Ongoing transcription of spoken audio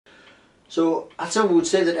So Hatsumi would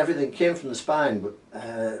say that everything came from the spine, but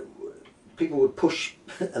people would push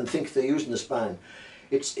and think they're using the spine.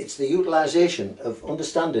 It's the utilisation of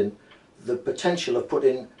understanding the potential of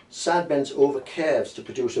putting side bends over curves to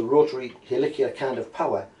produce a rotary helicular kind of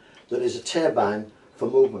power that is a turbine for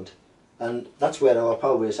movement. And that's where our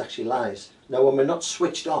power base actually lies. Now when we're not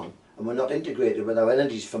switched on and we're not integrated with our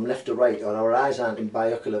energies from left to right, or our eyes aren't in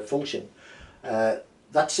biocular function,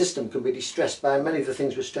 that system can be distressed by many of the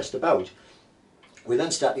things we're stressed about. We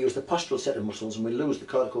then start to use the postural set of muscles and we lose the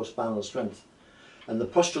corticospinal strength. And the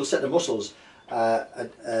postural set of muscles are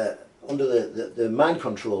under the mind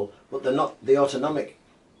control, but they're not the autonomic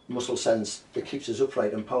muscle sense that keeps us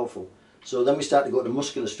upright and powerful. So then we start to go to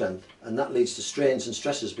muscular strength, and that leads to strains and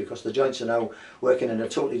stresses because the joints are now working in a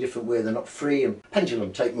totally different way. They're not free and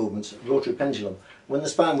pendulum type movements, rotary pendulum. When the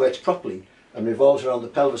spine works properly and revolves around the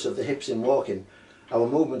pelvis of the hips in walking, our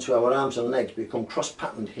movements with our arms and legs become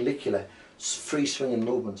cross-patterned, helicular, free swinging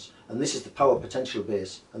movements. And this is the power potential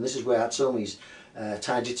base, and this is where Hatsumi's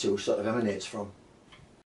taijutsu sort of emanates from.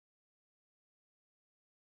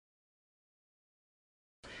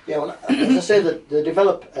 Yeah, well, as I say, that they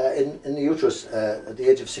develop in the uterus at the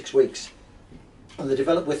age of 6 weeks, and they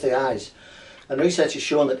develop with the eyes. And research has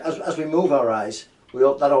shown that as we move our eyes,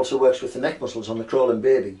 that also works with the neck muscles on the crawling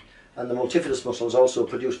baby, and the multifidus muscles also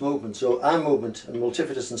produce movement. So eye movement and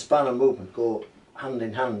multifidus and spinal movement go hand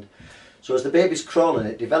in hand. So as the baby's crawling,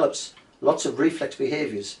 it develops lots of reflex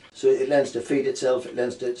behaviours. So it learns to feed itself, it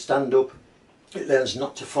learns to stand up, it learns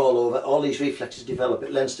not to fall over. All these reflexes develop.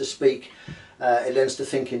 It learns to speak. It learns to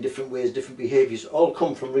think in different ways, different behaviours, all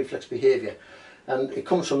come from reflex behaviour. And it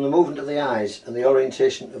comes from the movement of the eyes and the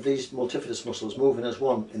orientation of these multifidus muscles moving as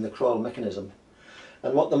one in the crawl mechanism.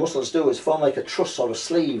 And what the muscles do is form like a truss or a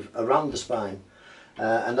sleeve around the spine.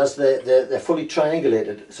 And as they're fully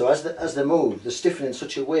triangulated, so as they move, they're stiffened in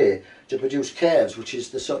such a way to produce curves, which is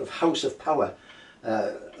the sort of house of power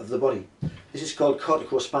of the body. This is called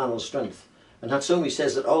corticospinal strength. And Hatsumi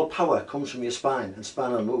says that all power comes from your spine and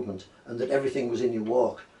spinal movement, and that everything was in your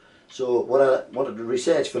walk. So what I wanted to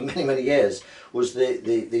research for many, many years was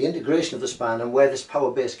the integration of the spine and where this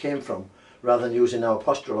power base came from, rather than using our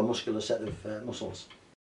postural or muscular set of muscles.